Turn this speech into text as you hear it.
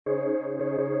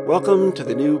Welcome to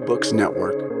the New Books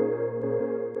Network.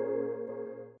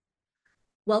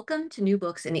 Welcome to New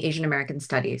Books in Asian American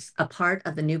Studies, a part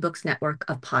of the New Books Network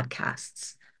of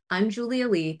podcasts. I'm Julia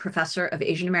Lee, Professor of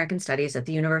Asian American Studies at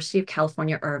the University of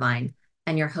California, Irvine,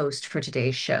 and your host for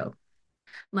today's show.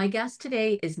 My guest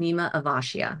today is Neema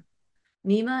Avashia.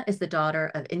 Neema is the daughter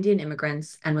of Indian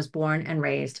immigrants and was born and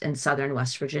raised in Southern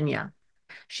West Virginia.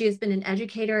 She has been an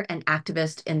educator and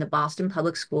activist in the Boston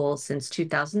Public Schools since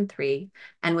 2003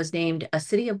 and was named a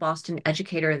City of Boston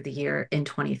Educator of the Year in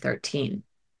 2013.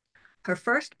 Her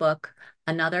first book,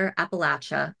 Another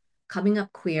Appalachia, Coming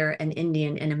Up Queer and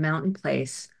Indian in a Mountain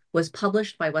Place, was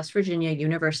published by West Virginia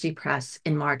University Press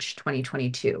in March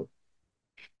 2022.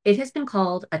 It has been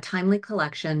called a timely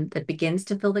collection that begins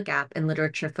to fill the gap in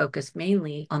literature focused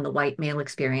mainly on the white male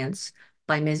experience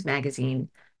by Ms. Magazine,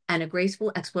 and a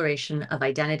graceful exploration of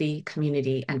identity,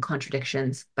 community, and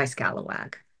contradictions by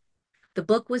Scalawag. The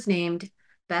book was named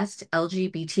Best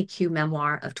LGBTQ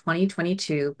Memoir of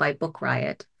 2022 by Book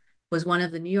Riot, was one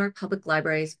of the New York Public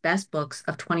Library's best books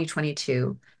of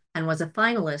 2022, and was a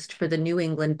finalist for the New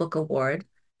England Book Award,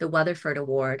 the Weatherford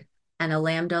Award, and a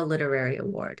Lambda Literary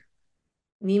Award.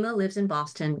 Neema lives in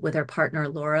Boston with her partner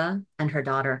Laura and her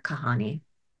daughter Kahani.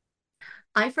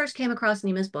 I first came across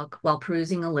Neema's book while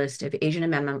perusing a list of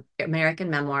Asian American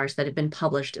memoirs that had been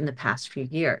published in the past few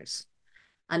years.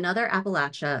 Another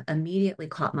Appalachia immediately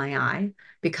caught my eye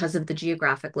because of the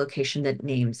geographic location that it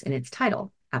names in its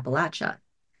title, Appalachia.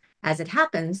 As it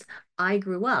happens, I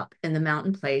grew up in the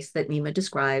mountain place that Neema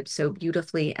describes so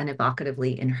beautifully and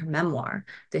evocatively in her memoir,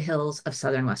 The Hills of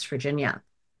Southern West Virginia.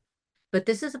 But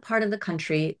this is a part of the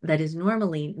country that is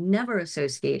normally never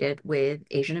associated with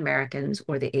Asian Americans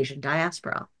or the Asian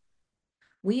diaspora.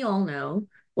 We all know,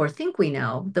 or think we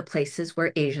know, the places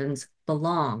where Asians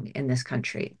belong in this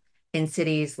country, in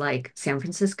cities like San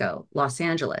Francisco, Los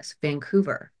Angeles,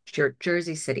 Vancouver,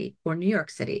 Jersey City, or New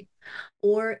York City,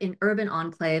 or in urban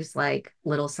enclaves like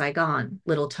Little Saigon,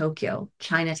 Little Tokyo,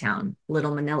 Chinatown,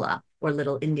 Little Manila, or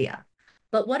Little India.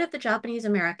 But what of the Japanese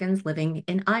Americans living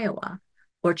in Iowa,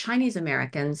 or Chinese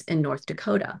Americans in North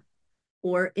Dakota,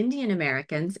 or Indian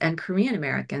Americans and Korean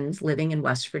Americans living in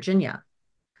West Virginia?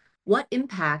 What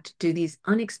impact do these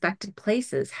unexpected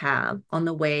places have on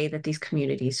the way that these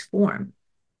communities form?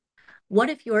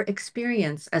 What if your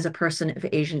experience as a person of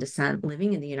Asian descent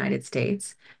living in the United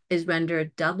States is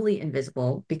rendered doubly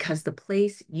invisible because the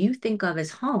place you think of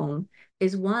as home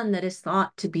is one that is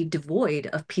thought to be devoid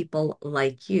of people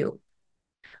like you?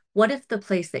 What if the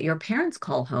place that your parents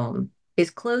call home is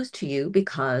closed to you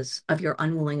because of your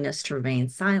unwillingness to remain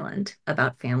silent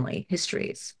about family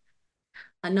histories?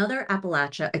 Another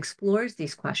Appalachia explores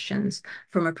these questions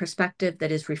from a perspective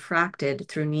that is refracted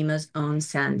through Neema's own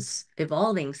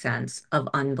evolving sense of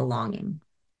unbelonging.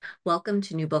 Welcome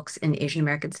to New Books in Asian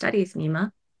American Studies,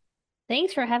 Neema.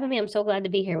 Thanks for having me. I'm so glad to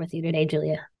be here with you today,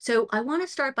 Julia. So I want to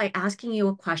start by asking you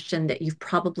a question that you've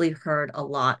probably heard a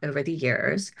lot over the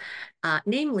years,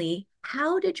 namely,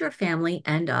 how did your family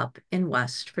end up in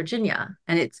West Virginia?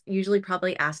 And it's usually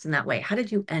probably asked in that way. How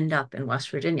did you end up in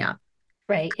West Virginia?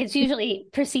 Right. It's usually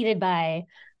preceded by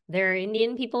there are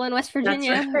Indian people in West That's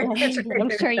Virginia, right. That's right? right.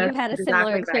 I'm sure you've That's had a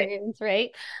similar exactly right. experience,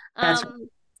 right? That's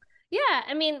Yeah,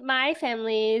 I mean, my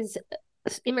family's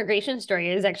immigration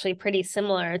story is actually pretty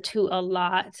similar to a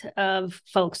lot of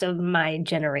folks of my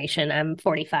generation. I'm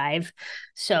 45.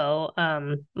 So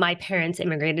my parents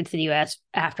immigrated to the US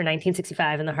after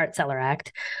 1965 in the Hart-Celler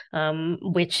Act,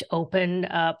 which opened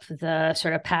up the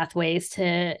sort of pathways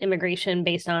to immigration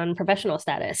based on professional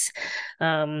status.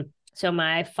 So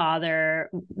my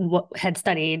father had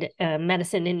studied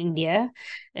medicine in India,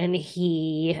 and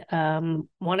he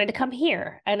wanted to come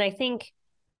here. And I think,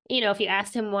 if you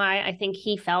asked him why, I think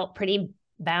he felt pretty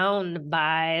bound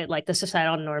by like the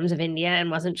societal norms of India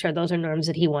and wasn't sure those are norms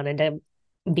that he wanted to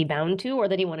be bound to or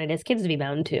that he wanted his kids to be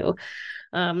bound to.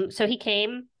 So he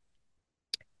came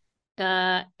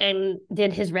and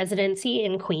did his residency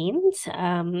in Queens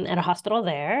at a hospital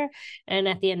there. And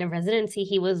at the end of residency,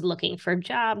 he was looking for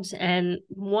jobs. And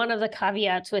one of the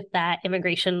caveats with that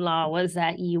immigration law was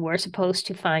that you were supposed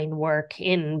to find work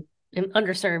in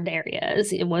underserved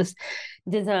areas. It was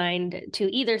designed to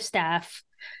either staff,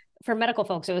 for medical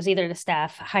folks, it was either to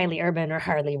staff highly urban or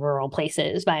highly rural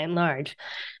places by and large.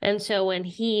 And so when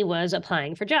he was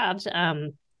applying for jobs,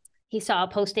 he saw a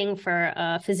posting for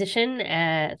a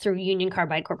physician through Union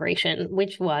Carbide Corporation,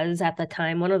 which was at the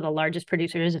time one of the largest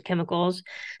producers of chemicals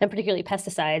and particularly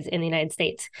pesticides in the United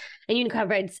States. And Union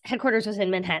Carbide's headquarters was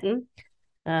in Manhattan.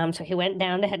 So he went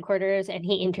down to headquarters and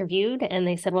he interviewed, and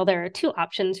they said, well, there are two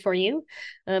options for you.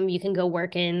 You can go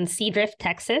work in Seadrift,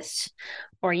 Texas,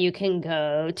 or you can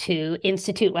go to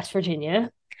Institute, West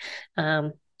Virginia.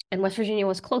 And West Virginia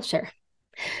was closer.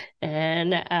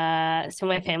 And so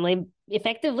my family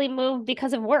effectively moved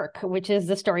because of work, which is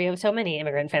the story of so many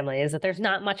immigrant families, that there's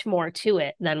not much more to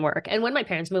it than work. And when my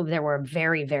parents moved, there were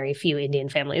very, very few Indian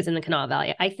families in the Kanawha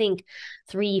Valley. I think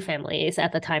 3 families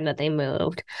at the time that they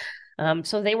moved.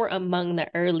 So they were among the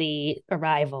early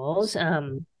arrivals,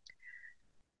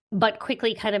 but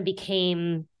quickly kind of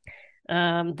became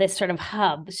this sort of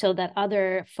hub, so that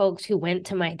other folks who went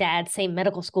to my dad's same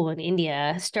medical school in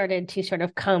India started to sort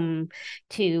of come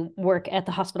to work at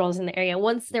the hospitals in the area.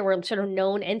 Once there were sort of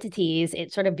known entities,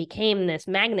 it sort of became this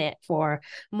magnet for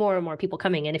more and more people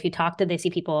coming. And if you talk to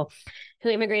Desi people who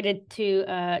immigrated to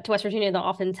West Virginia, they'll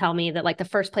often tell me that like the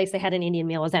first place they had an Indian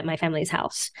meal was at my family's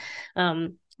house.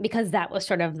 Because that was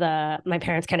sort of my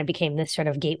parents kind of became this sort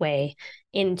of gateway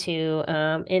into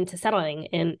settling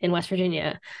in West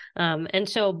Virginia. And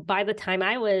so by the time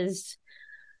I was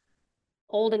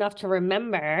old enough to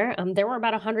remember, there were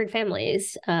about 100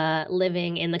 families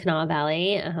living in the Kanawha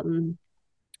Valley.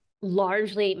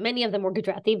 Largely, many of them were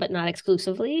Gujarati, but not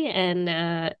exclusively.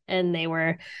 And they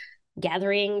were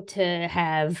gathering to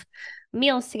have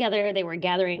meals together. They were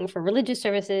gathering for religious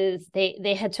services.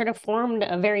 They had sort of formed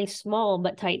a very small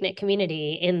but tight-knit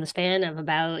community in the span of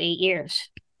about 8 years.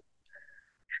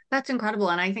 That's incredible.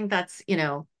 And I think that's,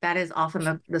 that is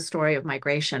often the story of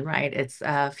migration, right? It's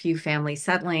a few families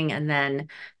settling and then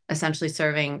essentially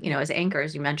serving, as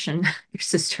anchors. You mentioned your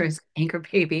sister's anchor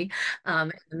baby,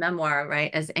 in the memoir,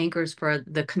 right? As anchors for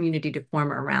the community to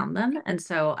form around them. And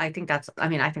so I think that's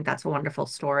a wonderful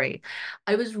story.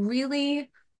 I was really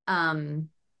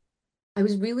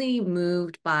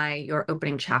moved by your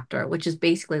opening chapter, which is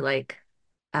basically like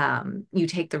you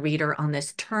take the reader on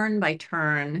this turn by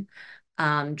turn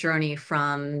journey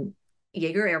from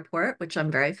Yeager Airport, which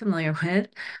I'm very familiar with,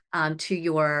 to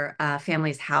your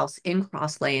family's house in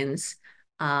Cross Lanes,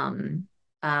 and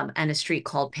a street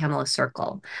called Pamela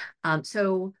Circle.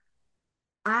 So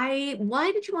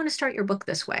why did you want to start your book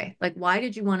this way? Like, why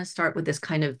did you want to start with this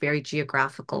kind of very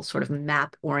geographical, sort of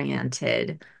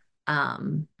map-oriented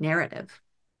narrative?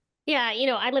 Yeah,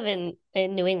 I live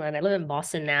in New England. I live in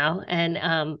Boston now,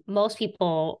 and most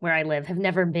people where I live have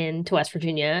never been to West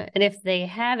Virginia. And if they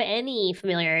have any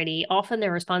familiarity, often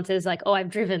their response is like, "Oh, I've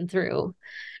driven through,"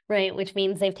 right? Which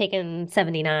means they've taken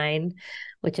 79,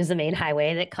 which is the main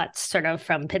highway that cuts sort of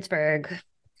from Pittsburgh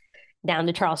down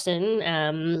to Charleston.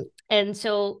 And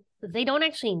so they don't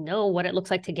actually know what it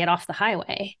looks like to get off the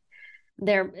highway.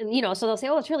 So they'll say,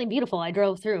 oh, it's really beautiful. I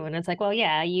drove through. And it's like, well,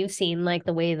 yeah, you've seen like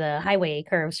the way the highway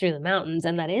curves through the mountains,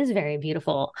 and that is very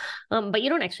beautiful. But you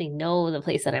don't actually know the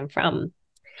place that I'm from.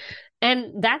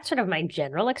 And that's sort of my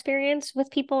general experience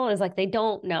with people, is like they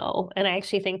don't know. And I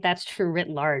actually think that's true writ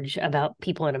large about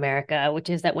people in America, which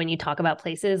is that when you talk about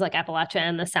places like Appalachia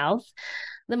and the South,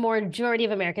 the majority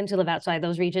of Americans who live outside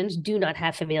those regions do not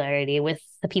have familiarity with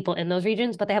the people in those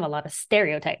regions, but they have a lot of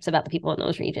stereotypes about the people in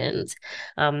those regions.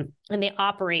 And they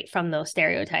operate from those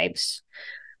stereotypes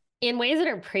in ways that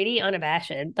are pretty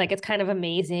unabashed. Like, it's kind of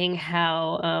amazing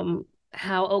how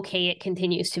okay it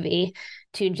continues to be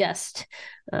to just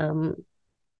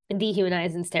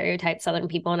dehumanize and stereotype Southern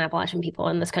people and Appalachian people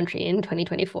in this country in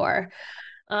 2024.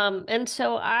 And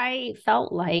so I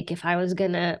felt like if I was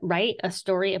going to write a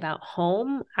story about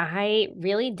home, I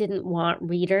really didn't want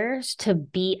readers to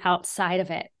be outside of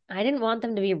it. I didn't want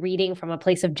them to be reading from a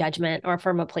place of judgment or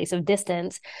from a place of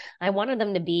distance. I wanted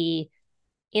them to be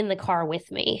in the car with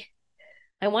me.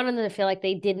 I wanted them to feel like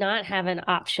they did not have an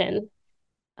option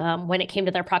when it came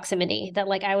to their proximity, that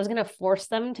like I was going to force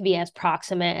them to be as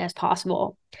proximate as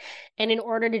possible. And in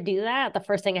order to do that, the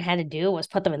first thing I had to do was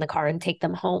put them in the car and take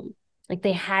them home. Like,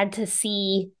 they had to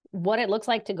see what it looks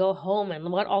like to go home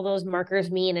and what all those markers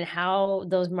mean and how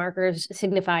those markers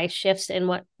signify shifts in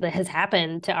what has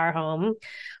happened to our home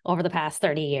over the past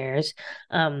 30 years.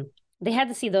 They had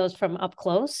to see those from up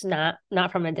close, not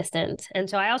from a distance. And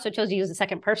so I also chose to use the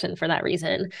second person for that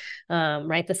reason,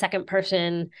 right? The second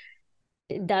person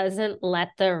doesn't let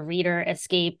the reader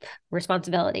escape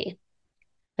responsibility.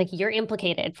 Like, you're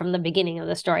implicated from the beginning of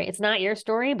the story. It's not your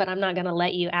story, but I'm not going to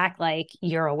let you act like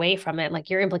you're away from it. Like,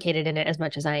 you're implicated in it as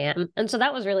much as I am. And so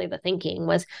that was really the thinking,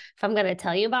 was if I'm going to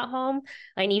tell you about home,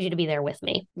 I need you to be there with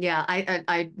me. Yeah,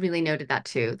 I really noted that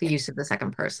too, the use of the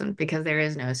second person, because there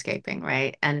is no escaping,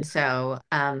 right? And so,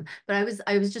 but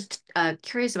I was just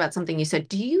curious about something you said.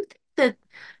 Do you think that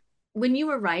when you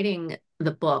were writing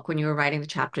the book, when you were writing the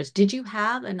chapters, did you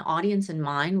have an audience in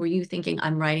mind? Were you thinking,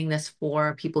 I'm writing this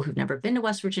for people who've never been to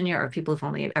West Virginia or people who've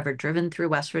only ever driven through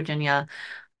West Virginia,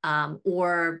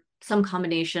 or some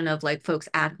combination of like folks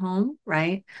at home,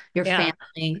 right? Your Yeah.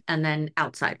 family, and then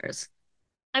outsiders?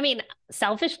 I mean,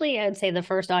 selfishly, I'd say the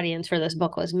first audience for this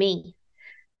book was me,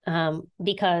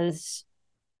 because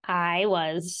I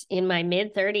was in my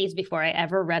mid 30s before I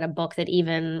ever read a book that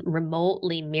even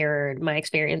remotely mirrored my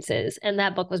experiences. And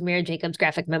that book was Mary Jacobs'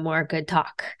 graphic memoir, Good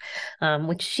Talk,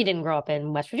 which she didn't grow up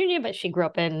in West Virginia, but she grew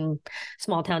up in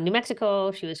small town New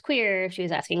Mexico. She was queer. She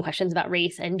was asking questions about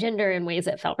race and gender in ways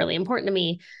that felt really important to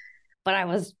me. But I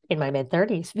was in my mid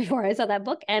 30s before I saw that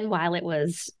book. And while it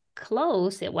was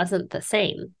close, it wasn't the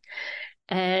same.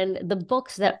 And the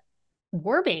books that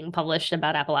were being published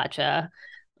about Appalachia,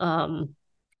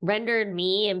 rendered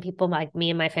me and people like me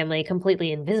and my family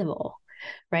completely invisible,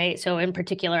 right? So in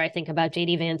particular, I think about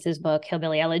J.D. Vance's book,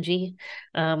 Hillbilly Elegy,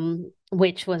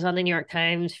 which was on the New York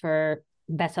Times for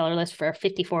bestseller list for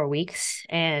 54 weeks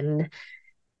and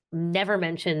never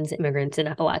mentions immigrants in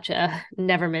Appalachia,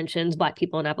 never mentions Black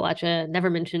people in Appalachia,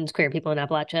 never mentions queer people in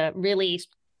Appalachia, really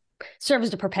serves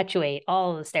to perpetuate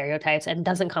all of the stereotypes and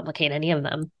doesn't complicate any of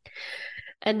them.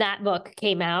 And that book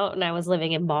came out, and I was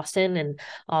living in Boston, and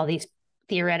all these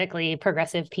theoretically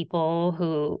progressive people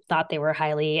who thought they were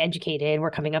highly educated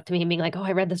were coming up to me and being like, oh,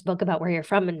 I read this book about where you're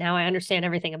from, and now I understand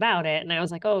everything about it. And I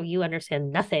was like, oh, you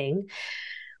understand nothing.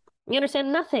 You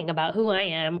understand nothing about who I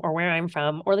am or where I'm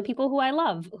from or the people who I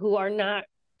love who are not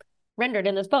rendered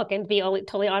in this book. And to be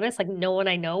totally honest, like no one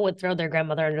I know would throw their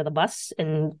grandmother under the bus.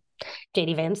 And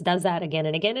J.D. Vance does that again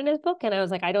and again in his book. And I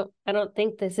was like, I don't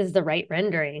think this is the right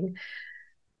rendering.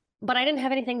 But I didn't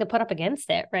have anything to put up against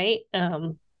it, right?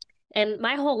 And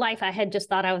my whole life, I had just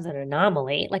thought I was an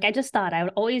anomaly. Like, I just thought I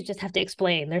would always just have to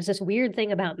explain. There's this weird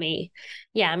thing about me.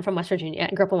 Yeah, I'm from West Virginia.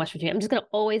 I grew up in West Virginia. I'm just going to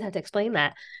always have to explain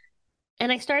that.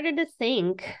 And I started to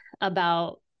think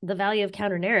about the value of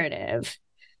counter narrative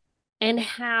and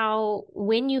how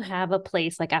when you have a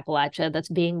place like Appalachia that's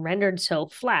being rendered so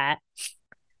flat,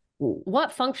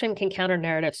 what function can counter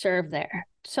narrative serve there?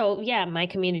 So, yeah, my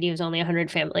community was only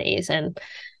 100 families, and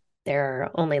there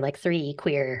are only like 3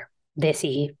 queer,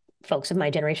 desi folks of my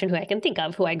generation who I can think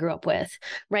of who I grew up with,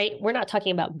 right? We're not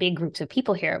talking about big groups of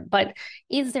people here, but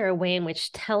is there a way in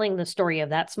which telling the story of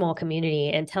that small community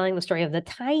and telling the story of the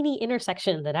tiny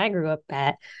intersection that I grew up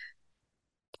at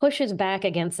pushes back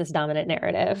against this dominant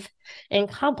narrative and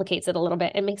complicates it a little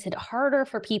bit and makes it harder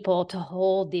for people to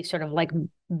hold these sort of like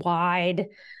wide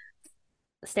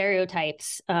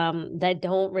stereotypes that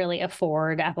don't really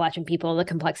afford Appalachian people the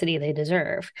complexity they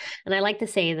deserve. And I like to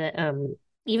say that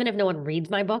even if no one reads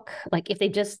my book, like if they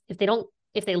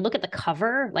look at the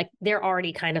cover, like they're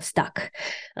already kind of stuck,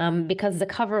 because the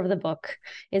cover of the book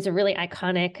is a really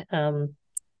iconic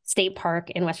state park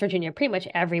in West Virginia. Pretty much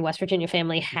every West Virginia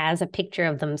family has a picture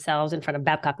of themselves in front of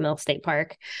Babcock Mill State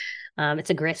Park. It's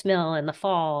a grist mill in the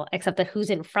fall, except that who's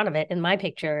in front of it in my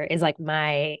picture is like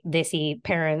my Desi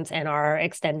parents and our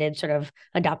extended sort of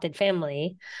adopted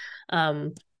family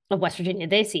of West Virginia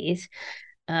Desis.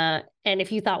 And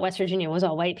if you thought West Virginia was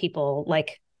all white people,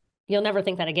 like you'll never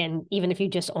think that again, even if you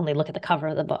just only look at the cover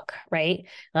of the book, right?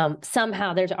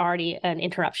 Somehow there's already an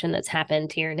interruption that's happened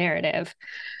to your narrative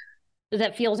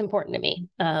that feels important to me,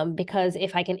 because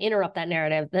if I can interrupt that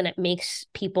narrative, then it makes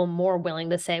people more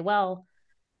willing to say, well,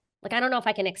 like, I don't know if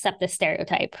I can accept this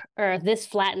stereotype or this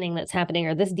flattening that's happening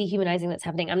or this dehumanizing that's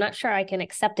happening. I'm not sure I can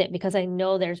accept it because I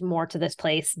know there's more to this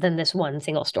place than this one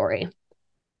single story.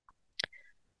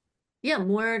 Yeah,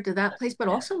 more to that place, but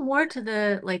also more to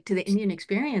the Indian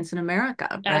experience in America,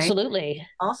 right? Absolutely.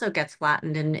 Also gets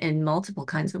flattened in multiple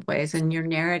kinds of ways. And your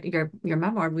narrative, your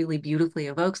memoir really beautifully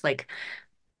evokes like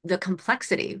the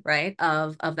complexity, right,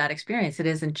 of that experience. It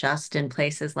isn't just in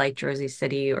places like Jersey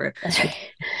City or That's right.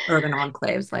 urban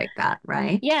enclaves like that,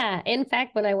 right? Yeah. In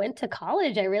fact, when I went to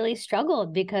college, I really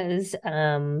struggled because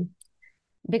I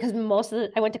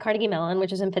went to Carnegie Mellon,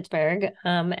 which is in Pittsburgh,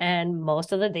 and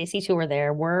most of the Desis who were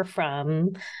there were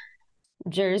from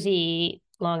Jersey,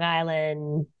 Long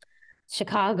Island,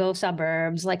 Chicago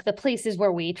suburbs, like the places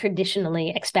where we traditionally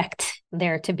expect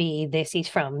there to be Desis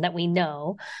from that we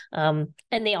know. And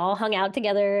they all hung out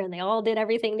together and they all did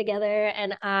everything together.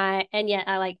 And yet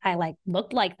I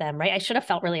looked like them, right? I should have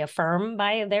felt really affirmed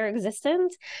by their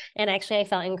existence. And actually I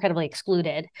felt incredibly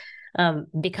excluded.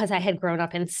 Because I had grown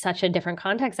up in such a different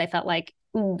context. I felt like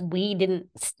we didn't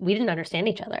understand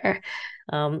each other.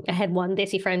 I had one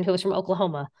Desi friend who was from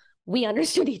Oklahoma. We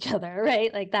understood each other,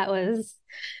 right? Like that was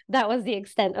the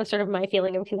extent of sort of my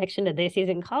feeling of connection to Desis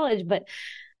in college. But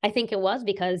I think it was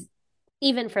because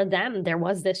even for them, there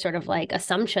was this sort of like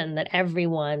assumption that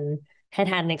everyone had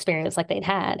had an experience like they'd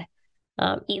had.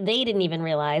 They didn't even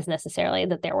realize necessarily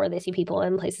that there were Lacy people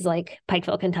in places like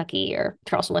Pikeville, Kentucky, or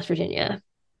Charleston, West Virginia.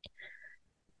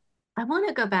 I want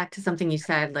to go back to something you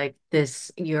said, like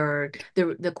this,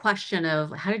 the question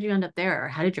of how did you end up there?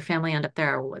 How did your family end up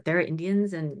there? There are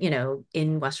Indians and,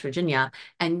 in West Virginia.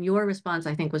 And your response,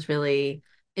 I think, was really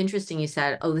interesting. You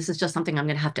said, oh, this is just something I'm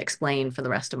going to have to explain for the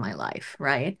rest of my life,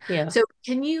 right? Yeah. So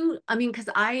I mean, because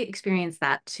I experienced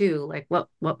that too, like what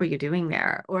were you doing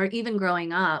there? Or even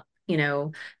growing up,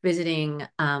 visiting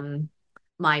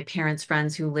my parents'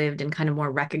 friends who lived in kind of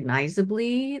more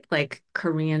recognizably like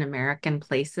Korean American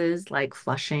places like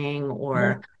Flushing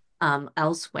or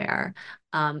elsewhere.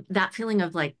 That feeling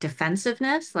of like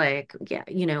defensiveness, like,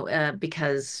 yeah,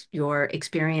 because your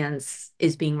experience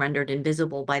is being rendered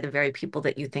invisible by the very people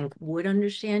that you think would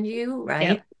understand you,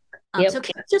 right? Yep. So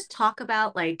can you just talk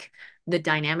about like the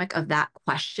dynamic of that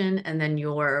question and then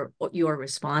your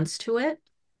response to it?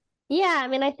 Yeah, I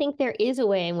mean, I think there is a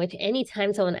way in which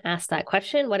anytime someone asks that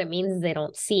question, what it means is they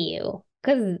don't see you.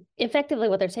 Because effectively,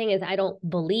 what they're saying is, I don't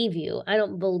believe you. I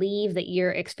don't believe that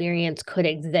your experience could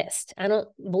exist. I don't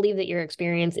believe that your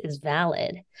experience is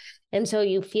valid. And so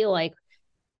you feel like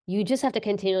you just have to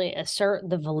continually assert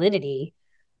the validity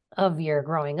of your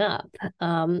growing up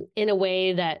in a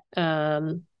way that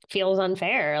feels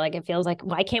unfair. Like it feels like,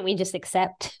 why can't we just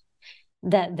accept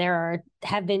that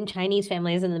have been Chinese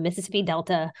families in the Mississippi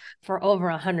Delta for over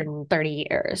 130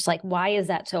 years? Like, why is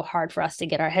that so hard for us to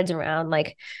get our heads around?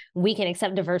 Like, we can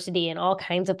accept diversity in all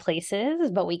kinds of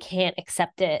places, but we can't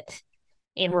accept it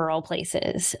in rural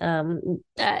places. And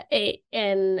it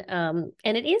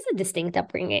is a distinct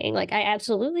upbringing. Like, I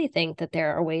absolutely think that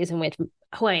there are ways in which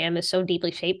who I am is so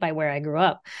deeply shaped by where I grew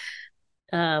up.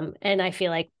 And I feel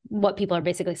like what people are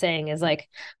basically saying is like,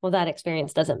 well, that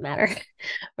experience doesn't matter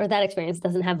or that experience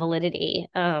doesn't have validity.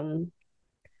 And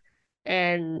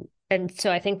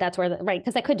so I think that's where right,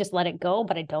 because I could just let it go,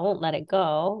 but I don't let it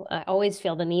go. I always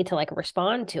feel the need to like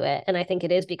respond to it. And I think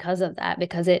it is because of that,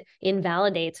 because it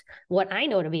invalidates what I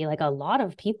know to be like a lot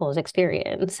of people's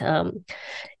experience.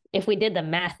 If we did the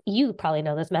math, you probably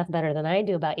know this math better than I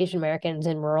do about Asian Americans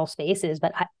in rural spaces,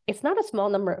 but it's not a small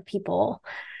number of people.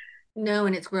 No,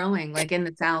 and it's growing, like in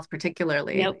the South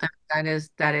particularly. Yep. That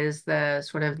is the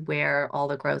sort of where all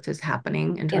the growth is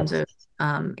happening in terms Yep.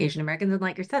 of Asian Americans. And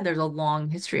like I said, there's a long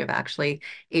history of actually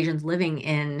Asians living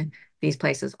in these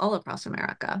places all across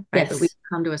America, right? But we Yes.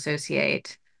 come to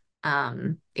associate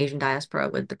Asian diaspora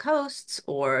with the coasts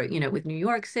or, with New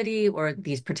York City or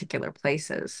these particular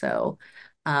places. So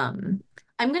um,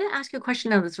 I'm going to ask you a question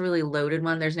now that's a really loaded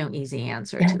one. There's no easy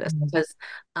answer to this because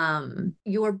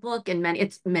your book and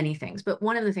it's many things, but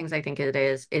one of the things I think it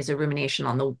is a rumination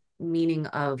on the meaning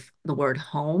of the word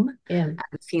home Yeah. and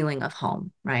the feeling of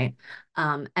home, right?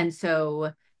 And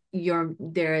so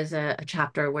there is a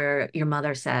chapter where your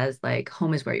mother says like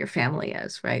home is where your family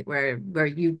is, right? Where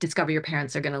you discover your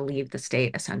parents are going to leave the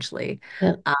state essentially.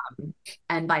 Yeah.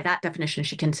 And by that definition,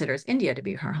 she considers India to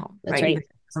be her home, That's right? right. Even if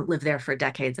she doesn't live there for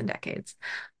decades and decades.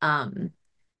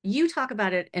 You talk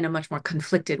about it in a much more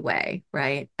conflicted way,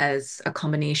 right? As a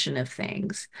combination of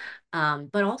things,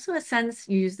 but also a sense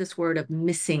you use this word of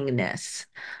missingness.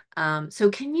 So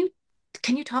can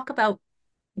you talk about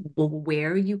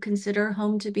where you consider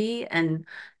home to be and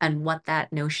what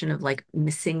that notion of like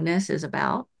missingness is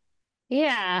about?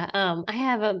 Yeah, I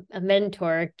have a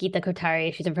mentor, Geeta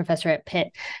Kotari. She's a professor at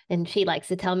Pitt, and she likes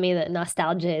to tell me that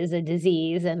nostalgia is a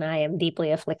disease, and I am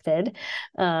deeply afflicted.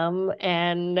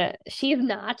 And she's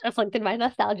not afflicted by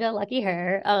nostalgia, lucky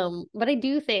her. But I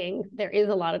do think there is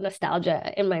a lot of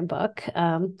nostalgia in my book.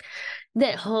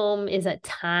 That home is a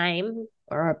time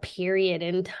or a period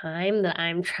in time that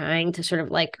I'm trying to sort of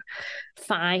like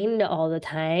find all the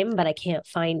time, but I can't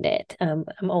find it. I'm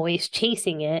always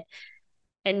chasing it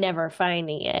and never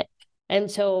finding it.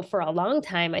 And so for a long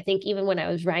time, I think even when I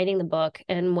was writing the book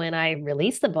and when I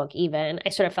released the book, even, I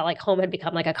sort of felt like home had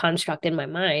become like a construct in my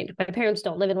mind. My parents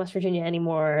don't live in West Virginia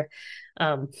anymore.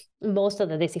 Most of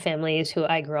the Desi families who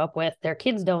I grew up with, their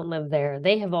kids don't live there.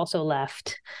 They have also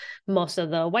left. Most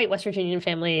of the white West Virginian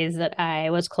families that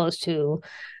I was close to,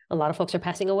 a lot of folks are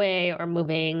passing away or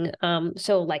moving.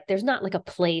 So like there's not like a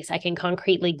place I can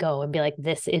concretely go and be like,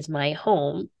 this is my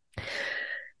home.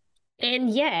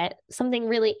 And yet, something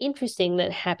really interesting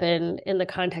that happened in the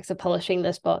context of publishing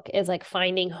this book is like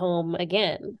finding home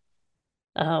again,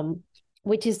 um,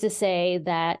 which is to say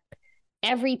that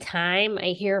every time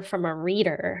I hear from a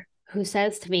reader who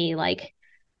says to me, like,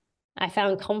 I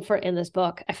found comfort in this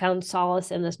book, I found solace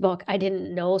in this book, I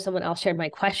didn't know someone else shared my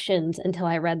questions until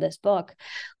I read this book,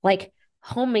 like,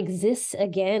 home exists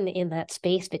again in that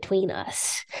space between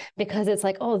us, because it's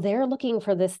like, oh, they're looking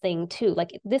for this thing too.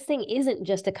 Like, this thing isn't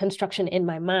just a construction in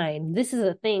my mind. This is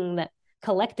a thing that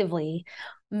collectively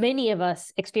many of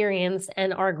us experience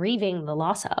and are grieving the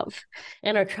loss of,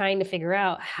 and are trying to figure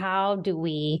out, how do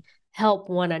we help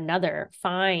one another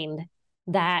find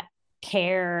that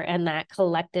care and that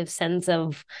collective sense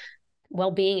of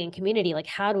well-being and community? Like,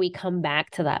 how do we come back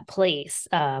to that place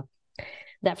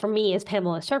that for me is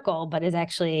Pamela's circle, but is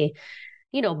actually,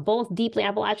 both deeply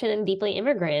Appalachian and deeply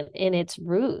immigrant in its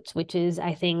roots, which is,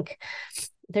 I think,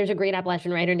 there's a great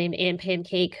Appalachian writer named Anne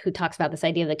Pancake who talks about this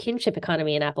idea of the kinship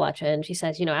economy in Appalachia. And she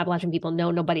says, Appalachian people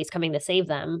know nobody's coming to save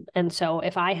them. And so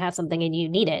if I have something and you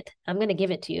need it, I'm going to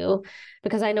give it to you,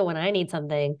 because I know when I need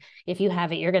something, if you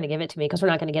have it, you're going to give it to me, because we're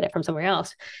not going to get it from somewhere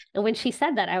else. And when she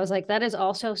said that, I was like, that is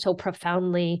also so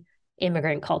profoundly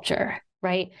immigrant culture,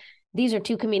 right? These are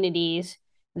two communities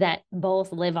that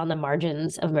both live on the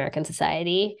margins of American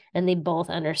society, and they both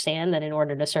understand that in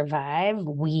order to survive,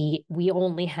 we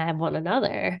only have one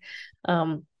another.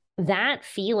 That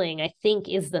feeling, I think,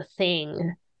 is the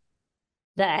thing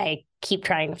that I keep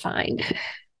trying to find.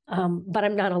 But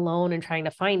I'm not alone in trying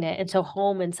to find it. And so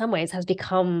home, in some ways, has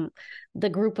become the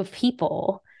group of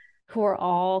people who are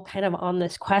all kind of on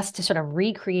this quest to sort of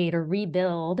recreate or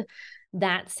rebuild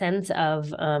that sense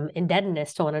of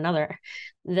indebtedness to one another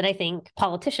that I think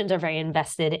politicians are very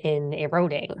invested in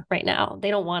eroding right now.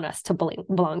 They don't want us to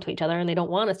belong to each other, and they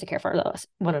don't want us to care for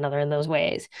one another in those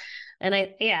ways. And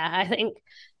I think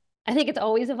it's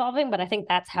always evolving, but I think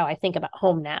that's how I think about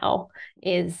home now.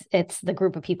 It's the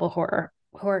group of people who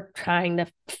are trying to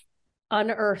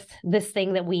unearth this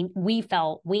thing that we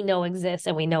felt, we know exists,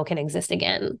 and we know can exist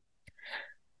again.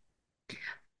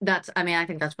 I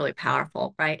think that's really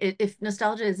powerful, right? If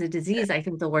nostalgia is a disease, I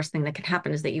think the worst thing that can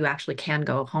happen is that you actually can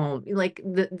go home. Like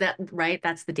that, right?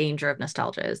 That's the danger of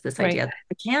nostalgia, is this idea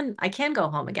that I can go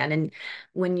home again. And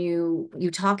when you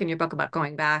talk in your book about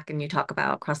going back, and you talk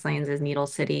about Cross Lanes as Needle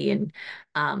City, and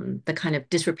the kind of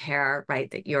disrepair,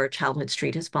 right, that your childhood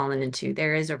street has fallen into,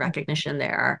 there is a recognition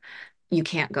there. You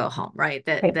can't go home, right?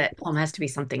 That home has to be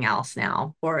something else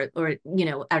now, or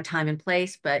our time and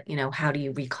place. But how do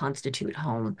you reconstitute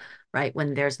home, right,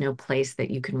 when there's no place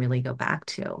that you can really go back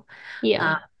to?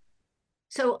 Yeah.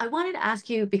 So I wanted to ask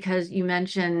you, because you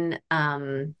mentioned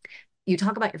you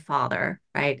talk about your father,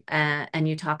 right, and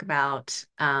you talk about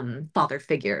father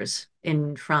figures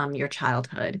from your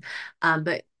childhood,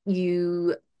 but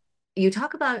you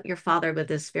talk about your father with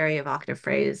this very evocative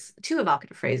phrase, two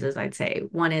evocative phrases, I'd say.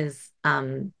 One is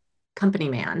company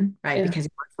man, right? Yeah. Because he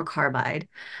worked for Carbide,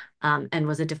 and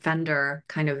was a defender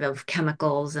kind of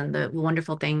chemicals, and the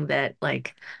wonderful thing that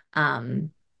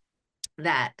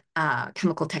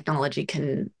chemical technology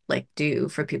can do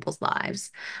for people's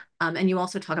lives. And you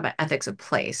also talk about ethics of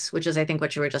place, which is, I think,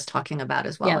 what you were just talking about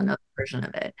as well, another version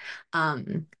of it.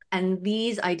 And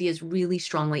these ideas really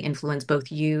strongly influence both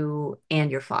you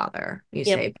and your father. You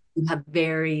say you have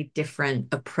very different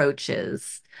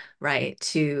approaches, right,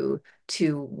 to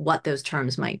what those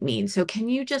terms might mean. So can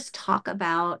you just talk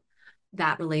about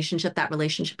that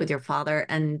relationship with your father,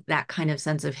 and that kind of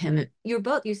sense of him?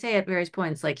 You say at various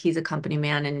points, like, he's a company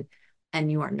man, and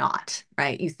you are not,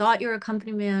 right? You thought you were a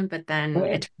company man, but then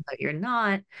it turns out you're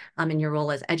not, in your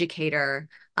role as educator,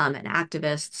 an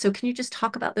activist. So can you just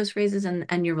talk about those phrases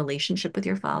and your relationship with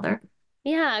your father?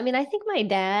 Yeah, I mean, I think my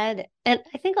dad, and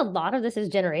I think a lot of this is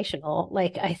generational.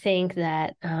 Like, I think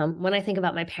that when I think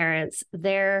about my parents,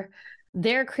 their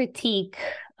critique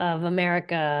of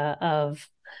America, of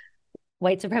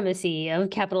white supremacy, of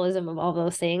capitalism, of all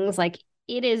those things, like,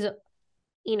 it is,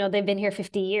 they've been here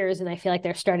 50 years, and I feel like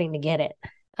they're starting to get it.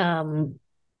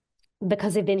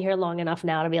 Because they've been here long enough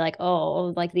now to be like,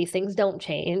 oh, like, these things don't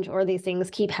change, or these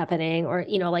things keep happening, or,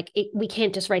 we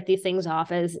can't just write these things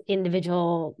off as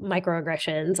individual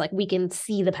microaggressions. Like, we can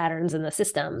see the patterns in the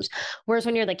systems. Whereas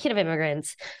when you're the kid of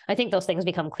immigrants, I think those things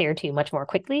become clear to you much more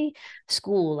quickly.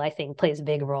 School, I think, plays a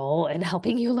big role in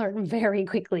helping you learn very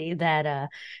quickly that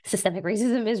systemic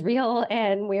racism is real,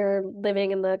 and we're living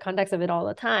in the context of it all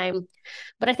the time.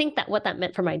 But I think that what that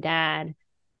meant for my dad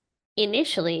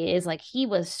initially is, like, he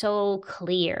was so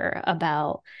clear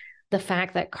about the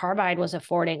fact that Carbide was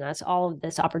affording us all of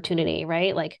this opportunity,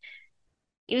 right? Like,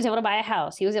 he was able to buy a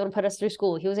house. He was able to put us through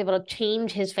school. He was able to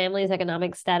change his family's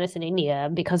economic status in India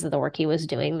because of the work he was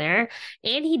doing there.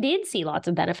 And he did see lots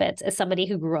of benefits as somebody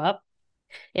who grew up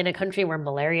in a country where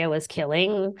malaria was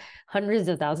killing hundreds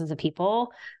of thousands of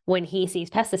people. When he sees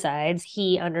pesticides,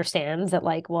 he understands that,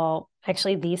 like, well,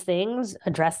 actually, these things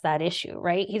address that issue,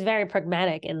 right? He's very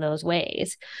pragmatic in those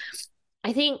ways.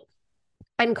 I think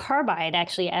And Carbide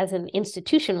actually as an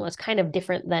institution was kind of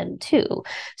different then too.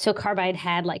 So Carbide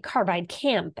had like Carbide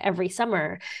camp every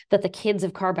summer that the kids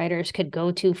of Carbiders could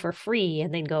go to for free,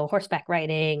 and they'd go horseback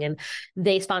riding, and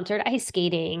they sponsored ice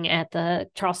skating at the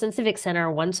Charleston Civic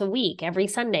Center once a week. Every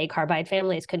Sunday, Carbide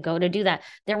families could go to do that.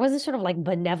 There was a sort of like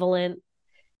benevolent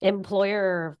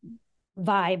employer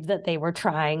vibe that they were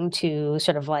trying to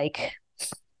sort of like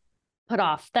put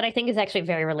off that I think is actually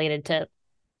very related to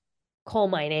coal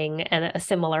mining and a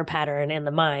similar pattern in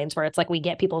the mines, where it's like we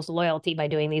get people's loyalty by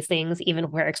doing these things, even if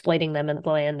we're exploiting them in the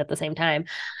land at the same time.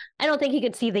 I don't think he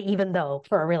could see the even though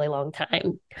for a really long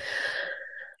time.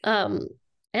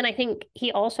 And I think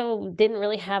he also didn't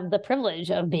really have the privilege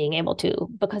of being able to,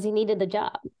 because he needed the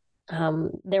job.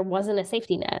 There wasn't a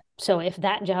safety net. So if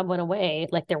that job went away,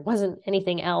 like there wasn't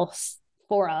anything else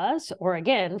for us, or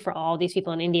again, for all these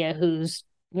people in India who's,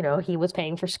 he was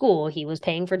paying for school, he was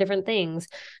paying for different things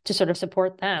to sort of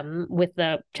support them with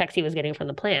the checks he was getting from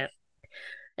the plant.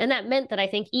 And that meant that I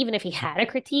think even if he had a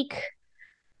critique,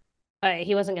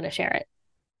 he wasn't going to share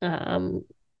it.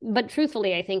 But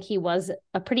truthfully, I think he was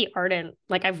a pretty ardent,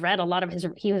 like I've read a lot of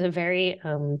he was a very,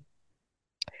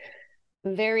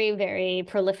 very, very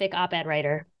prolific op-ed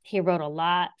writer. He wrote a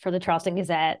lot for the Charleston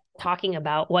Gazette talking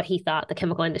about what he thought the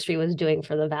chemical industry was doing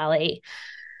for the valley.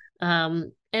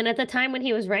 And at the time when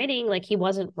he was writing, like he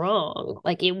wasn't wrong.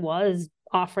 Like it was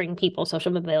offering people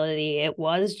social mobility. It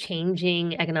was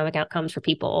changing economic outcomes for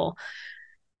people.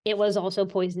 It was also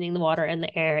poisoning the water and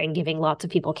the air and giving lots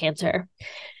of people cancer.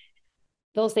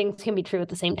 Those things can be true at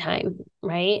the same time,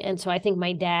 right? And so I think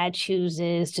my dad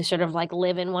chooses to sort of like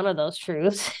live in one of those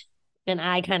truths. And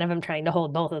I kind of am trying to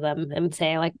hold both of them and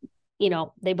say like,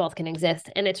 they both can exist.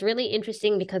 And it's really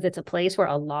interesting because it's a place where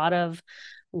a lot of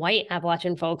white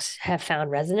Appalachian folks have found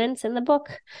resonance in the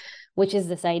book, which is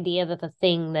this idea that the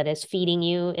thing that is feeding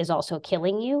you is also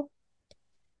killing you.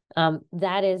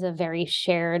 That is a very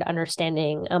shared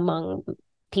understanding among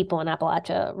people in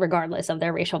Appalachia, regardless of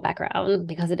their racial background,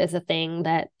 because it is a thing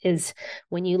that is,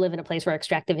 when you live in a place where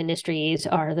extractive industries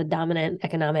are the dominant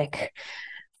economic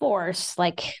force,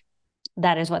 like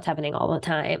that is what's happening all the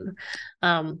time.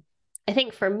 I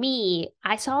think for me,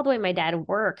 I saw the way my dad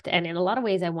worked, and in a lot of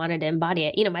ways I wanted to embody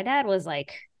it. My dad was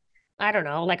like, I don't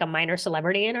know, like a minor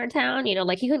celebrity in our town,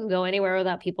 like he couldn't go anywhere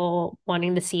without people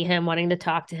wanting to see him, wanting to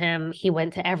talk to him. He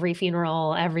went to every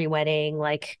funeral, every wedding.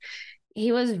 Like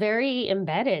he was very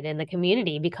embedded in the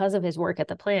community because of his work at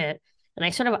the plant. And I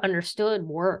sort of understood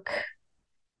work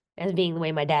as being the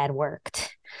way my dad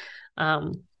worked.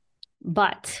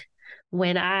 But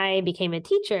when I became a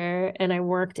teacher and I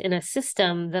worked in a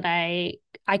system that I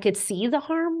could see the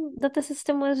harm that the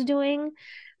system was doing,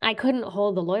 I couldn't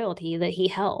hold the loyalty that he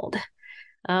held.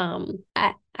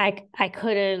 I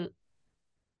couldn't.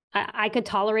 I could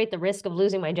tolerate the risk of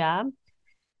losing my job,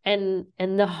 and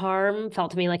the harm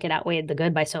felt to me like it outweighed the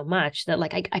good by so much that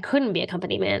like I couldn't be a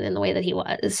company man in the way that he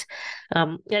was.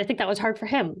 And I think that was hard for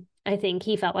him. I think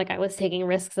he felt like I was taking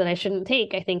risks that I shouldn't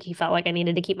take. I think he felt like I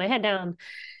needed to keep my head down.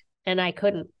 And I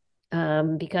couldn't,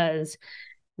 because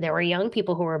there were young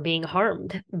people who were being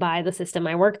harmed by the system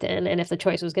I worked in. And if the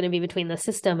choice was going to be between the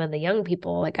system and the young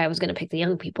people, like I was going to pick the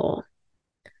young people.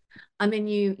 I mean,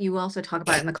 you also talk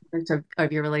about in the context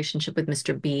of your relationship with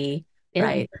Mr. B, Yeah.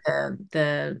 right?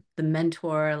 The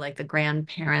mentor, like the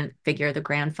grandparent figure, the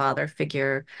grandfather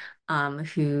figure,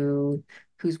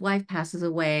 whose wife passes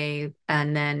away,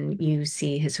 and then you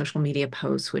see his social media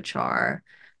posts, which are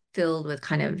filled with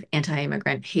kind of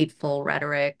anti-immigrant, hateful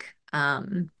rhetoric.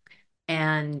 And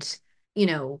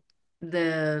you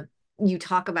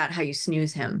talk about how you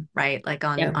snooze him, right? Like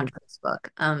on Facebook.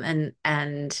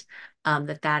 And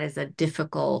that is a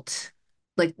difficult,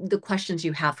 like the questions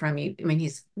you have for him. I mean,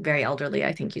 he's very elderly.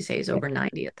 I think you say he's over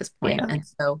 90 at this point. Yeah. And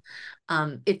so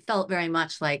it felt very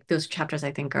much like those chapters,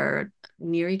 I think, are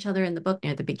near each other in the book,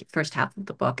 near the first half of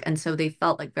the book. And so they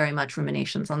felt like very much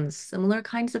ruminations on similar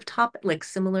kinds of topics, like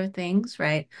similar things,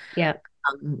 right? Yeah.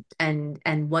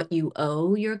 And what you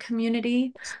owe your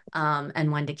community,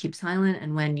 and when to keep silent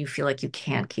and when you feel like you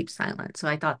can't keep silent. So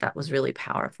I thought that was really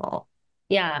powerful.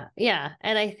 Yeah. Yeah.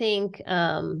 And I think,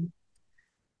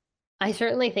 I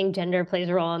certainly think gender plays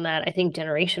a role in that. I think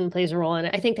generation plays a role in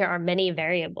it. I think there are many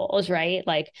variables, right?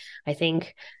 Like, I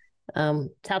think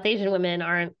South Asian women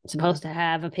aren't supposed to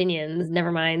have opinions,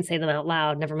 never mind say them out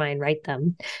loud, never mind write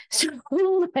them. So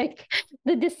like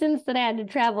the distance that I had to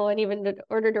travel, and even in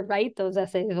order to write those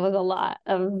essays was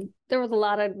there was a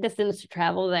lot of distance to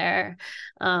travel there.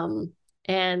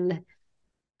 And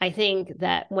I think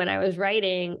that when I was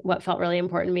writing, what felt really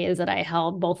important to me is that I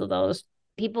held both of those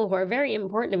people who are very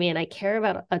important to me and I care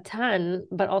about a ton,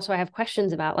 but also I have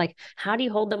questions about, like, how do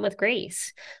you hold them with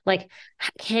grace? Like,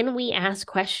 can we ask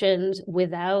questions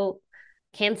without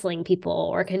canceling people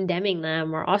or condemning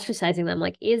them or ostracizing them?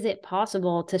 Like, is it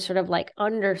possible to sort of like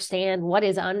understand what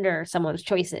is under someone's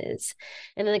choices?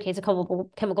 And in the case of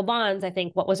chemical bonds, I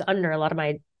think what was under a lot of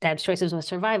my dad's choices was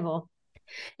survival.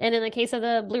 And in the case of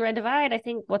the blue red divide, I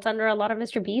think what's under a lot of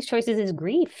Mr. B's choices is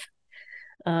grief.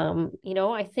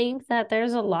 I think that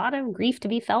there's a lot of grief to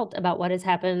be felt about what has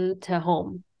happened to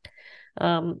home.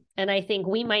 And I think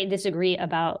we might disagree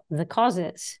about the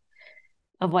causes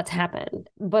of what's happened,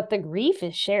 but the grief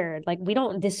is shared. Like, we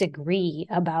don't disagree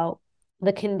about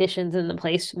the conditions in the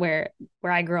place where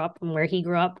I grew up and where he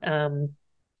grew up, and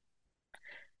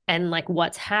like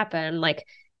what's happened. Like,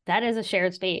 that is a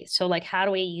shared space. So like, how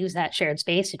do we use that shared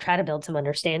space to try to build some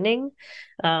understanding,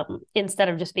 instead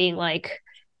of just being like,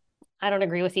 I don't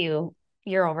agree with you,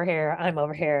 you're over here, I'm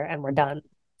over here, and we're done.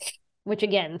 Which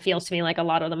again feels to me like a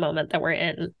lot of the moment that we're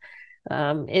in,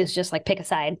 is just like, pick a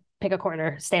side, pick a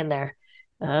corner, stand there.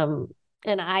 And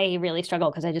I really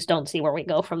struggle because I just don't see where we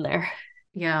go from there.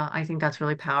 Yeah, I think that's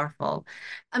really powerful.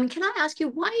 I mean, can I ask you,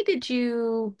 why did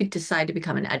you decide to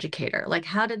become an educator? Like,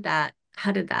 how did that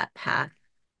path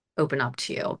open up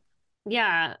to you?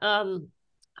 Yeah.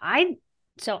 I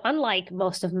so unlike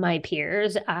most of my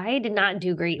peers, I did not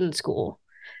do great in school.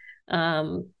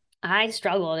 Um, I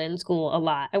struggled in school a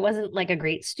lot. I wasn't like a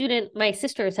great student. My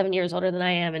sister is 7 years older than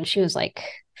I am, and she was like,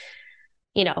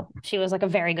 she was like a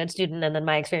very good student. And then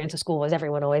my experience of school was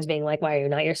everyone always being like, why are you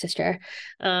not your sister?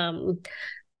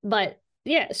 But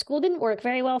yeah, school didn't work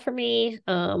very well for me.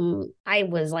 I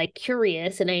was like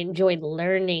curious and I enjoyed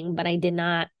learning, but I did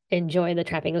not enjoy the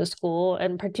trappings of school.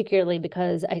 And particularly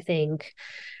because I think,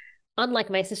 unlike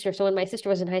my sister, so when my sister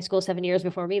was in high school 7 years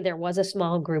before me, there was a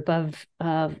small group of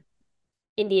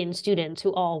Indian students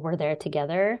who all were there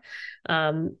together.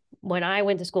 When I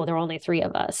went to school, there were only three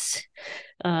of us.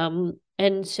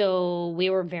 And so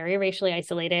we were very racially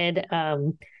isolated.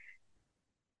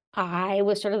 I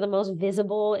was sort of the most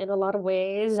visible in a lot of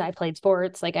ways. I played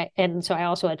sports, and so I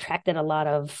also attracted a lot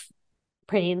of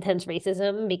pretty intense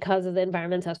racism because of the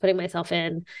environments I was putting myself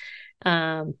in.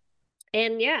 Um,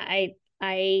 and yeah,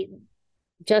 I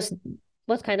just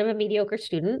was kind of a mediocre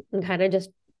student and kind of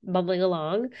just bumbling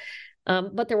along.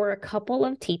 But there were a couple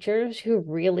of teachers who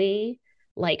really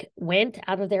like went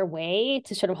out of their way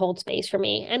to sort of hold space for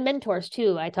me, and mentors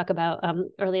too. I talk about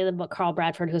early in the book Carl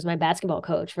Bradford, who's my basketball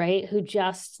coach, right? Who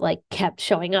just like kept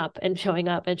showing up and showing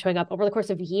up and showing up over the course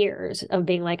of years of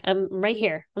being like, I'm right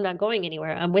here. I'm not going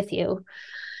anywhere. I'm with you.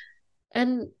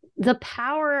 And the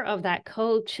power of that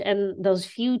coach and those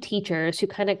few teachers who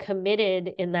kind of committed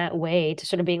in that way to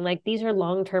sort of being like, these are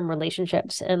long-term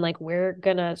relationships, and like, we're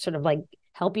gonna sort of like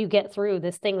help you get through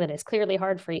this thing that is clearly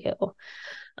hard for you.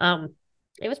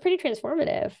 It was pretty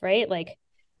transformative, right? Like,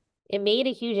 it made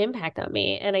a huge impact on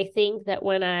me. And I think that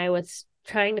when I was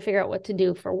trying to figure out what to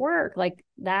do for work, like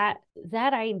that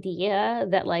idea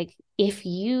that like, if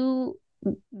you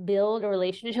build a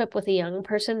relationship with a young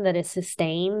person that is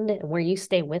sustained, where you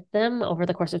stay with them over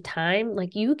the course of time,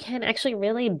 like, you can actually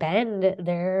really bend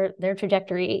their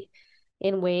trajectory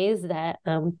in ways that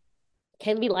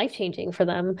can be life-changing for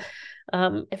them.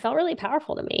 It felt really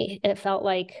powerful to me. It felt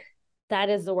like that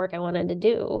is the work I wanted to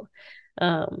do.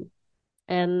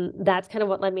 And that's kind of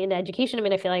what led me into education. I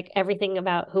mean, I feel like everything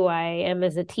about who I am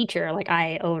as a teacher, like,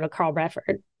 I owe to Carl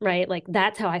Bradford, right? Like,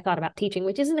 that's how I thought about teaching,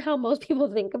 which isn't how most people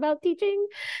think about teaching,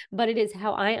 but it is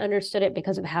how I understood it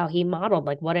because of how he modeled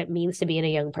like what it means to be in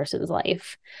a young person's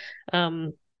life.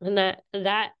 And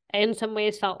that in some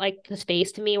ways felt like the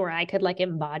space to me where I could like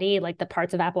embody like the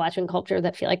parts of Appalachian culture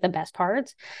that feel like the best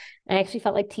parts. I actually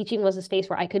felt like teaching was a space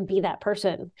where I could be that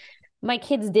person. My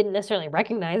kids didn't necessarily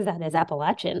recognize that as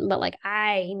Appalachian, but like,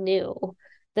 I knew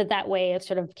that way of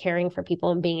sort of caring for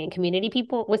people and being in community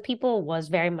with people was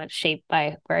very much shaped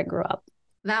by where I grew up.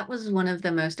 That was one of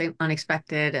the most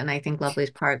unexpected and I think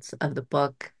loveliest parts of the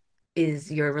book,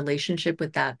 is your relationship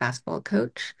with that basketball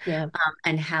coach, Yeah.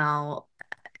 and how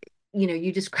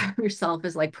you describe yourself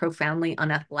as like profoundly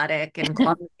unathletic and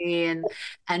clumsy,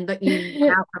 and but you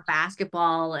went out for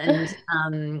basketball,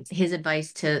 and his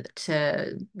advice to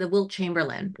the Wilt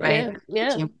Chamberlain, right? Yeah. Yeah.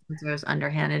 Chamberlain throws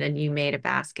underhanded and you made a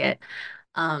basket.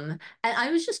 And I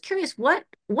was just curious, what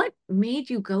made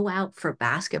you go out for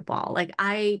basketball? Like,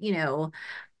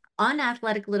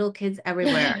 unathletic little kids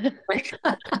everywhere. Like,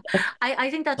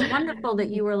 I think that's wonderful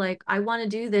that you were like, I want to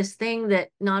do this thing that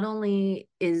not only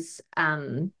is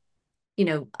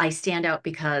I stand out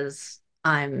because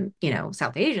I'm,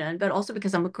 South Asian, but also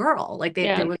because I'm a girl. Like, there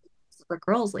Yeah. was separate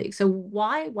girls' league. So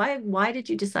why did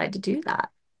you decide to do that?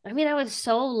 I mean, I was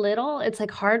so little, it's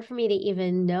like hard for me to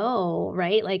even know,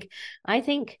 right? Like, I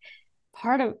think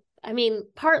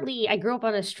partly I grew up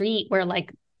on a street where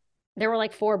like there were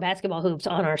like 4 basketball hoops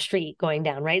on our street going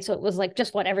down, right? So it was like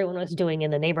just what everyone was doing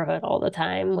in the neighborhood all the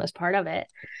time was part of it.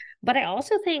 But I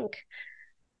also think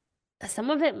some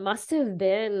of it must have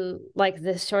been like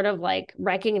this sort of like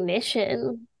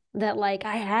recognition that like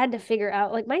I had to figure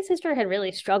out, like my sister had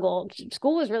really struggled.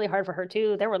 School was really hard for her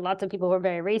too. There were lots of people who were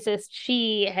very racist.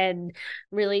 She had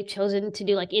really chosen to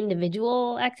do like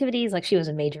individual activities, like she was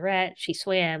a majorette, she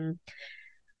swam.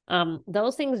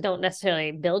 Those things don't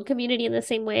necessarily build community in the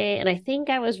same way. And I think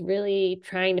I was really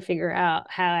trying to figure out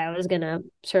how I was going to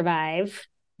survive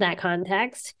that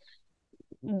context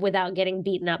without getting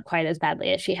beaten up quite as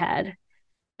badly as she had.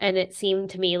 And it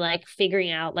seemed to me like figuring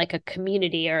out like a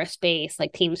community or a space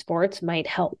like team sports might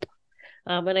help.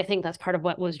 And I think that's part of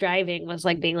what was driving was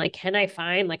like being like, can I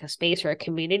find like a space or a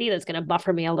community that's going to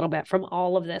buffer me a little bit from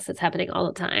all of this that's happening all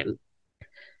the time?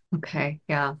 Okay.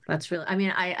 Yeah, that's really, I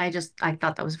mean, I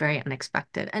thought that was very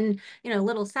unexpected and, a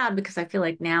little sad because I feel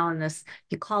like now in this,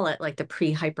 you call it like the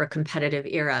pre-hyper competitive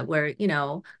era where,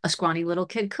 a scrawny little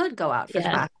kid could go out for the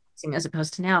Yeah. basketball team as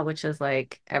opposed to now, which is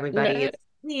like everybody No. is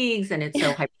in leagues and it's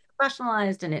so hyper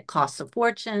professionalized and it costs a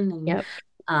fortune. And Yep.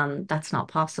 that's not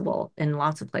possible in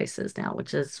lots of places now,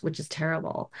 which is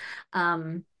terrible.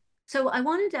 So I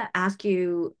wanted to ask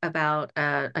you about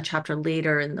a chapter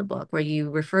later in the book where you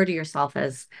refer to yourself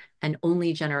as an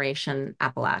only generation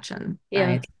Appalachian, Yeah.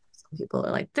 right? Some people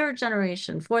are like 3rd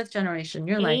generation, 4th generation.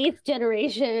 You're like 8th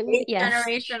generation. 8th Yes.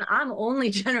 generation. I'm only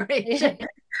generation.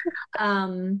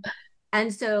 Um, and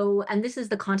this is in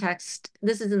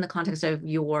the context of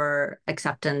your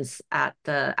acceptance at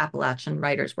the Appalachian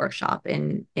Writers Workshop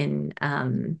in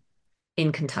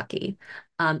Kentucky.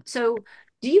 So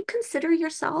do you consider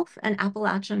yourself an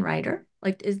Appalachian writer?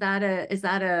 Like, is that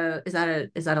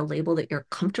a label that you're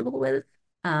comfortable with?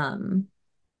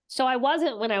 So I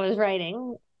wasn't when I was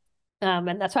writing.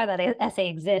 And that's why that essay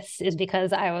exists, is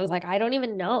because I was like, I don't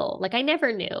even know. Like, I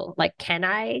never knew. Like, can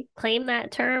I claim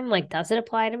that term? Like, does it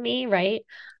apply to me? Right.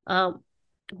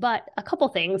 But a couple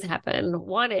things happened.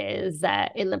 One is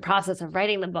that in the process of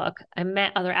writing the book, I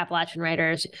met other Appalachian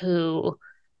writers who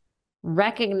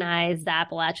recognized the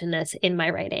Appalachianness in my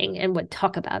writing and would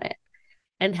talk about it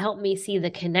and help me see the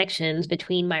connections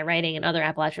between my writing and other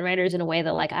Appalachian writers in a way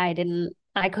that like I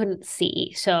couldn't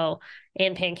see. So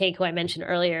Anne Pancake, who I mentioned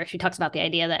earlier, she talks about the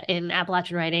idea that in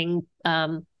Appalachian writing,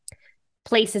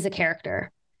 place is a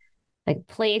character. Like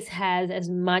place has as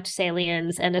much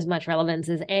salience and as much relevance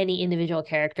as any individual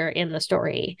character in the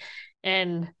story.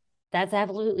 And that's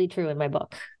absolutely true in my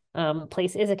book.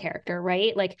 Place is a character,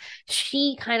 right? Like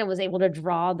she kind of was able to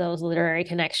draw those literary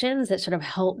connections that sort of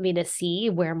helped me to see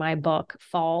where my book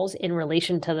falls in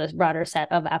relation to this broader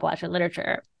set of Appalachian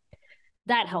literature.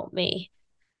 That helped me.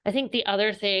 I think the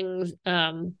other things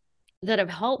that have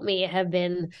helped me have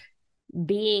been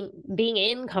being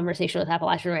in conversation with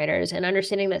Appalachian writers and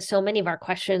understanding that so many of our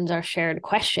questions are shared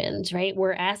questions, right?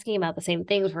 We're asking about the same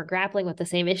things, we're grappling with the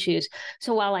same issues.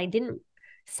 So while I didn't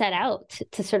set out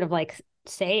to sort of like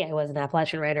say I was an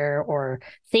Appalachian writer or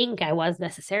think I was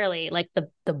necessarily, like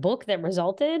the book that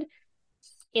resulted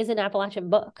is an Appalachian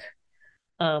book,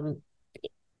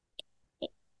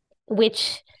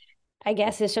 which I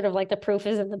guess is sort of like the proof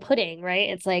is in the pudding, right?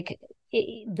 It's like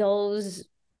those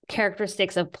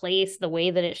characteristics of place, the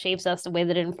way that it shapes us, the way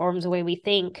that it informs the way we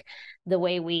think, the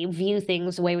way we view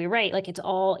things, the way we write, like it's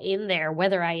all in there,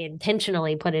 whether I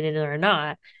intentionally put it in or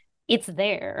not, it's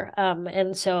there.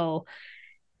 And so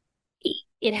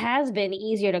it has been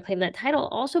easier to claim that title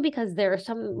also because there are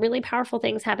some really powerful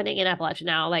things happening in Appalachia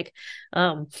now. Like,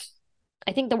 I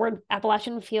think the word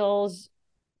Appalachian feels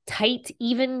tight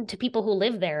even to people who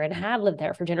live there and have lived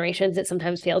there for generations. It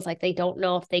sometimes feels like they don't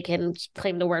know if they can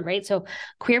claim the word, right? So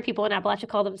queer people in Appalachia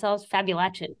call themselves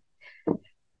Fabulachia,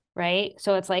 right?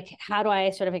 So it's like, how do I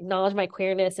sort of acknowledge my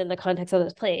queerness in the context of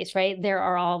this place, right? There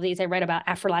are all these, I read about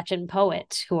Appalachian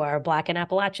poets who are Black and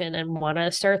Appalachian and want to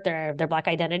assert their Black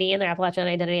identity and their Appalachian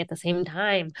identity at the same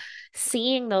time.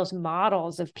 Seeing those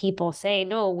models of people say,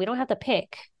 no, we don't have to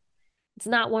pick. It's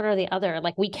not one or the other.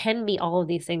 Like we can be all of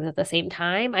these things at the same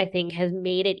time, I think has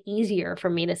made it easier for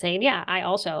me to say, yeah, I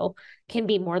also can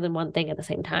be more than one thing at the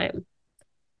same time.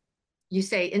 You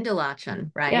say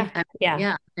Indalachen, right? Yeah. Yeah.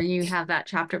 Yeah. And you have that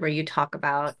chapter where you talk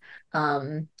about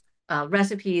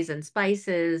recipes and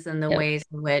spices and the Yep. ways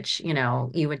in which,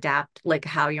 you adapt, like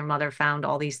how your mother found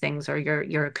all these things or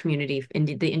your community,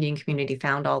 the Indian community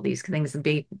found all these things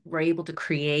and were able to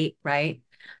create, right?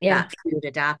 Yeah. that food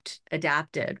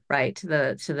adapted, right, to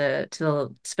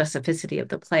the specificity of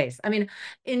the place. I mean,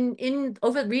 in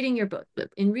over reading your book,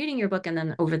 and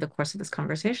then over the course of this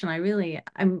conversation,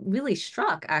 I'm really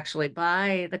struck actually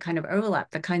by the kind of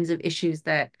overlap, the kinds of issues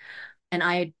that, and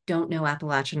I don't know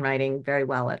Appalachian writing very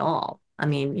well at all. I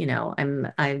mean,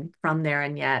 I'm from there,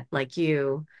 and yet, like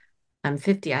you, I'm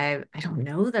 50. I don't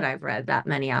know that I've read that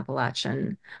many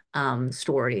Appalachian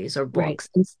stories or Right. books.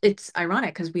 It's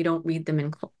ironic because we don't read them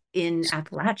in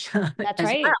Appalachia That's as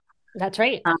right. well. That's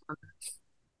right.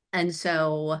 And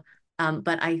so,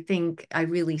 but I think I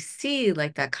really see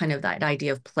like that kind of that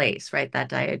idea of place, right?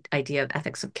 That idea of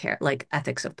ethics of care, like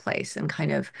ethics of place, and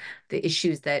kind of the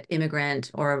issues that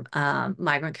immigrant or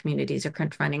migrant communities are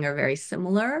confronting are very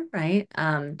similar, right?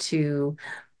 To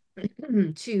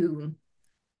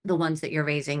the ones that you're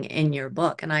raising in your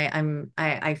book. And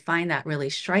I find that really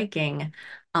striking,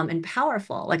 and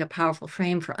powerful, like a powerful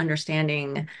frame for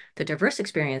understanding the diverse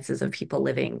experiences of people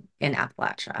living in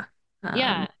Appalachia.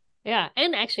 Yeah. Um, Yeah.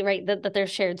 And actually, right, that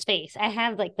there's shared space. I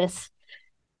have like this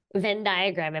Venn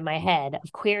diagram in my head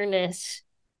of queerness,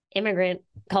 immigrant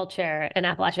culture, and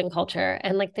Appalachian culture.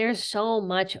 And like there's so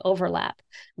much overlap.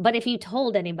 But if you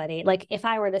told anybody, like if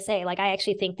I were to say, like, I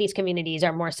actually think these communities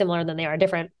are more similar than they are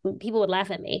different, people would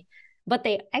laugh at me. But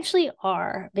they actually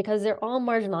are, because they're all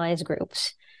marginalized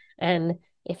groups. And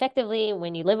effectively,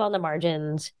 when you live on the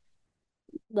margins,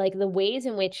 like the ways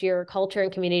in which your culture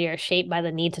and community are shaped by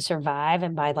the need to survive,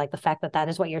 and by like the fact that that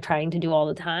is what you're trying to do all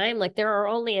the time, like there are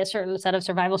only a certain set of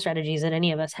survival strategies that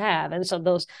any of us have. And so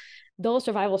those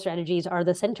survival strategies are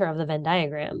the center of the Venn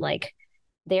diagram. Like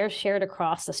they're shared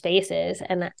across the spaces.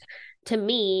 And to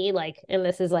me, like, and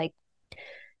this is like,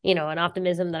 an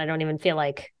optimism that I don't even feel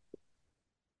like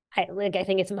I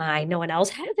think it's mine, no one else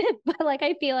has it. But like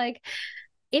I feel like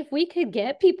if we could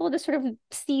get people to sort of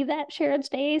see that shared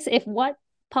space, if what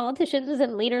politicians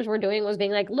and leaders were doing was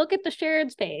being like, look at the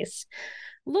shared space,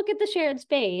 look at the shared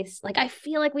space, like I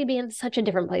feel like we'd be in such a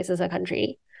different place as a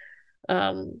country.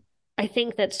 I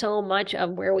think that so much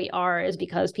of where we are is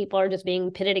because people are just being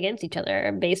pitted against each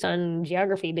other based on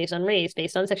geography, based on race,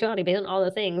 based on sexuality, based on all the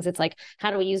things. It's like,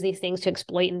 how do we use these things to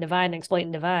exploit and divide and exploit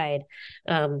and divide?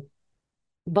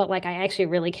 But like, I actually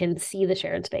really can see the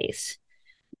shared space,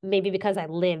 maybe because I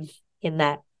live in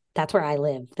that's where I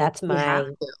live. That's you have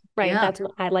my, to. right. Yeah.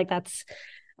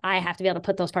 I have to be able to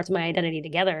put those parts of my identity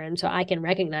together. And so I can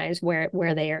recognize where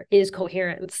there is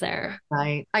coherence there.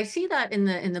 Right. I see that in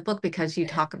the book because you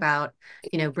talk about,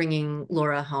 bringing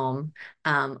Laura home,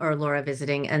 or Laura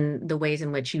visiting, and the ways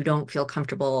in which you don't feel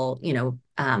comfortable,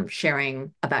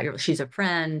 sharing about she's a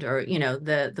friend, or,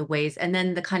 the ways, and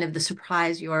then the kind of the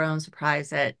surprise, your own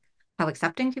surprise at how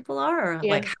accepting people are, or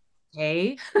Yeah. like how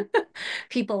okay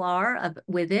people are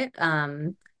with it,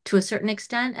 to a certain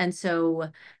extent. And so,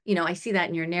 I see that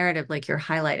in your narrative, like you're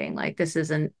highlighting, like this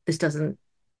doesn't,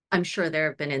 I'm sure there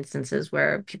have been instances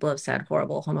where people have said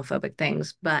horrible homophobic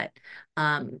things, but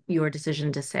your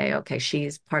decision to say, okay,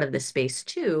 she's part of this space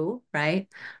too, right?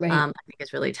 Right. I think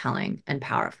is really telling and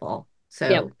powerful.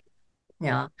 Yep. So,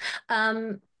 yeah.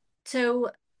 Um,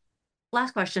 so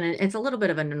last question, and it's a little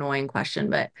bit of an annoying question,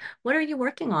 but what are you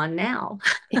working on now?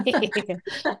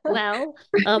 Well,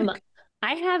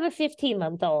 I have a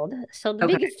 15-month-old. So the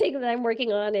Okay. biggest thing that I'm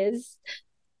working on is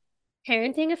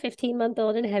parenting a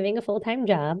 15-month-old and having a full-time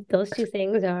job. Those two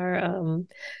things are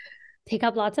take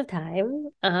up lots of time.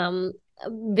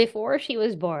 Before she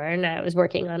was born, I was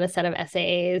working on a set of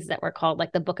essays that were called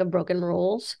like the Book of Broken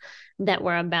Rules, that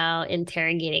were about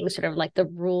interrogating sort of like the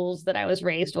rules that I was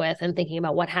raised with, and thinking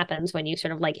about what happens when you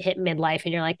sort of like hit midlife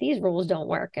and you're like, these rules don't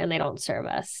work and they don't serve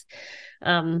us.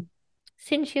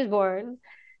 Since she was born,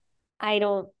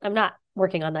 I'm not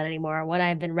working on that anymore. What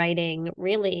I've been writing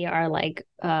really are like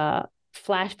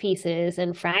flash pieces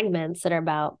and fragments that are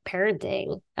about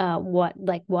parenting,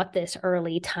 what this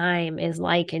early time is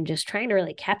like, and just trying to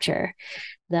really capture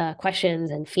the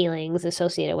questions and feelings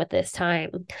associated with this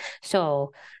time.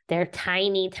 So they're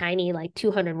tiny, tiny, like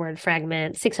 200 word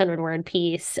fragment, 600 word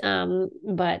piece.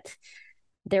 But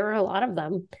there are a lot of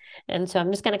them. And so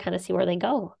I'm just going to kind of see where they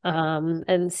go,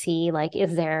 and see, like,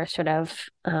 is there sort of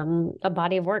a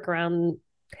body of work around,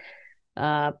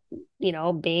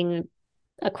 being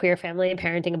a queer family,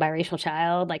 parenting a biracial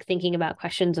child, like thinking about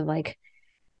questions of like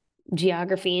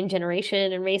geography and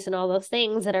generation and race and all those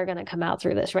things that are going to come out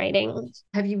through this writing.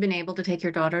 Have you been able to take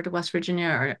your daughter to West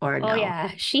Virginia, or Oh no?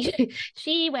 yeah,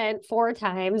 she went 4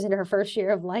 times in her first year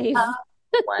of life.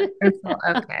 Wonderful.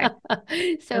 Okay.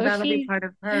 So So that'll be she, part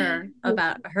of her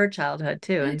about her childhood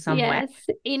too, in some way. yes,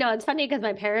 it's funny because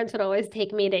my parents would always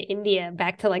take me to India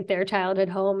back to like their childhood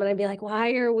home, and I'd be like,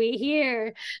 "Why are we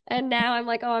here?" And now I'm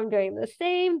like, "Oh, I'm doing the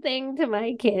same thing to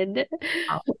my kid."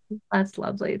 Oh, that's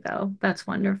lovely, though. That's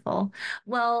wonderful.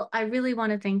 Well, I really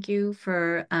want to thank you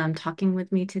for talking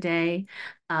with me today.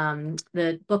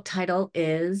 The book title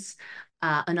is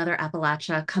Another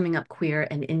Appalachia Coming Up Queer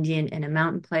and Indian in a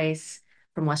Mountain Place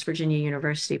from West Virginia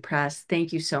University Press.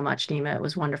 Thank you so much, Neema. It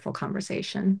was a wonderful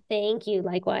conversation. Thank you,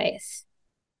 likewise.